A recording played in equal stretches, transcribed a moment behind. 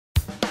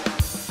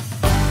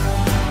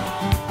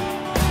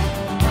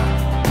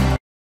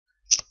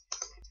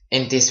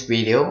In this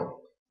video,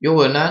 you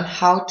will learn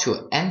how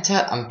to enter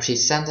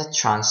unpresented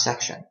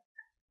transaction.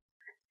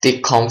 The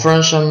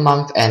conversion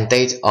month and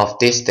date of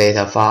this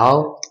data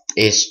file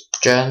is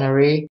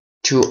January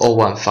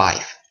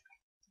 2015.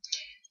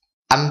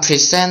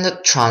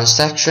 Unpresented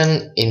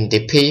transaction in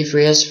the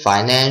previous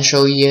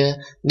financial year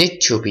need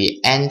to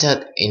be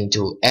entered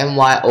into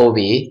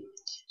MYOB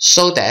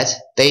so that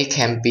they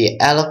can be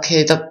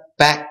allocated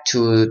back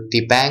to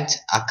the bank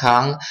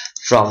account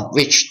from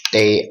which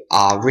they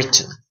are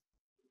written.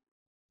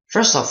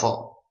 First of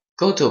all,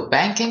 go to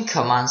Banking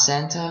Command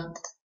Center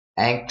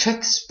and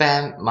click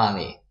Spend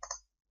Money.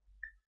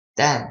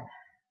 Then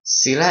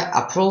select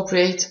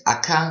Appropriate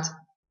Account.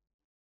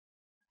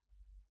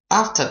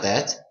 After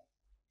that,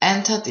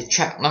 enter the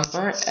check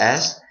number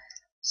as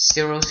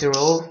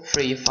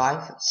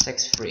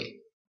 003563.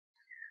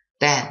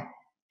 Then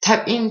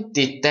type in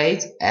the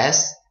date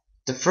as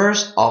the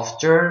 1st of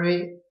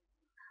January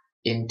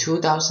in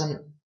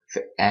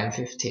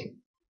 2015.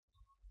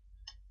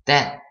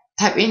 Then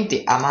type in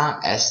the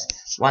amount as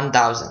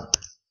 1000.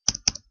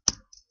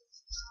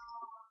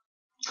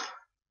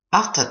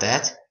 After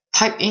that,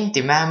 type in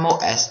the memo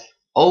as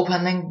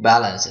opening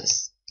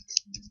balances.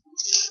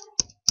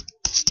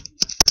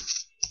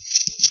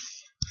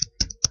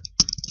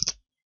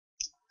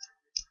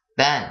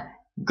 Then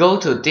go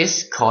to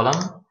this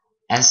column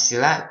and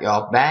select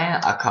your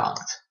bank account.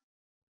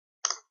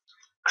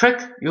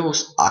 Click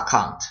Use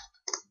Account.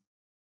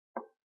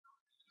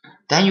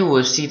 Then you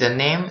will see the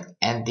name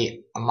and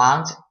the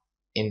amount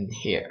in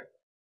here.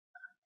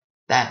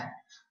 Then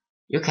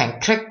you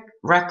can click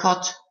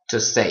Record to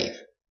save.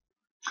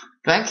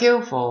 Thank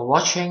you for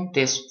watching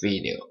this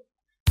video.